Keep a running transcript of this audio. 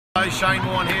Shane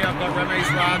Warne here. I've got Ramiz,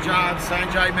 Raja and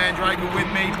Sanjay Manjrekar with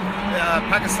me.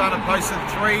 Pakistan have posted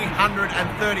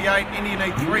 338. India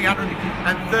need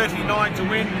 339 to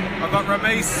win. I've got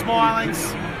Ramiz smiling.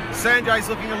 Sanjay's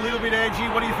looking a little bit edgy.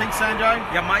 What do you think, Sanjay?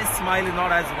 Yeah, my smile is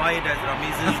not as wide as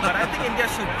Ramiz's, but I think India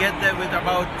should get there with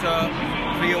about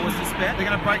 3 overs to spare. They're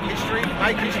going to make history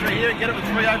here and get it with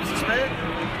 3 overs to spare?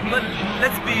 But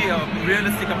let's be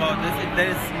realistic about this. If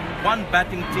there is one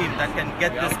batting team that can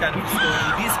get this kind of score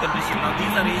in these conditions, now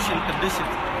these are Asian conditions,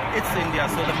 it's India.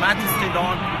 So the match is still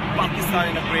on.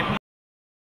 Pakistan in a great position.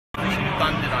 You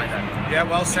can't deny that. Yeah,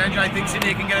 well, Sanjay thinks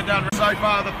India can get it done so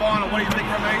far. The final, what do you think,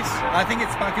 Ramiz? I think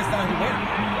it's Pakistan who win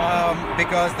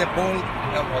because they bowl,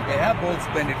 they have bowled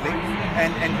splendidly,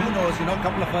 and who knows, you know, a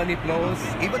couple of early blows,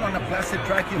 even on a placid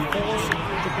track, you're forced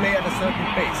to play at a certain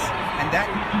pace, and that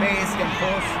pace can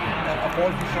force a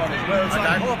ball to shot as well. So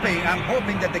okay. I'm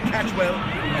hoping that they catch well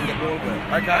and they bowl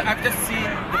well. Okay. I've just seen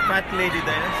the fat lady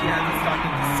there. She hasn't started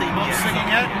to sing Not yet. singing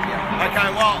yet? Yeah. Okay,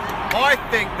 well, I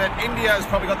think that India has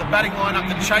probably got the batting lineup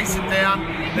to chase it down.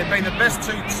 They've been the best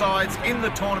two sides in the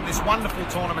tournament, this wonderful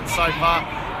tournament so far.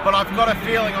 But I've got a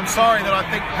feeling, I'm sorry, that I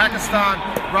think Pakistan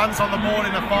runs on the board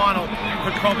in the final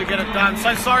could probably get it done.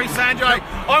 So sorry, Sanjay.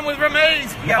 I'm with Ramiz.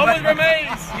 Yeah, I'm with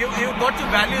Ramiz. You've got to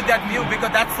value that view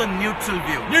because that's a neutral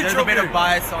view. There's a bit view. of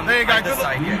bias on there you go. either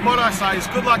side. Yeah. What I say is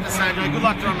good luck to Sanjay, good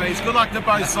luck to Ramiz, good luck to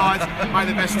both sides. May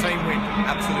the best team win.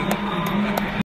 Absolutely.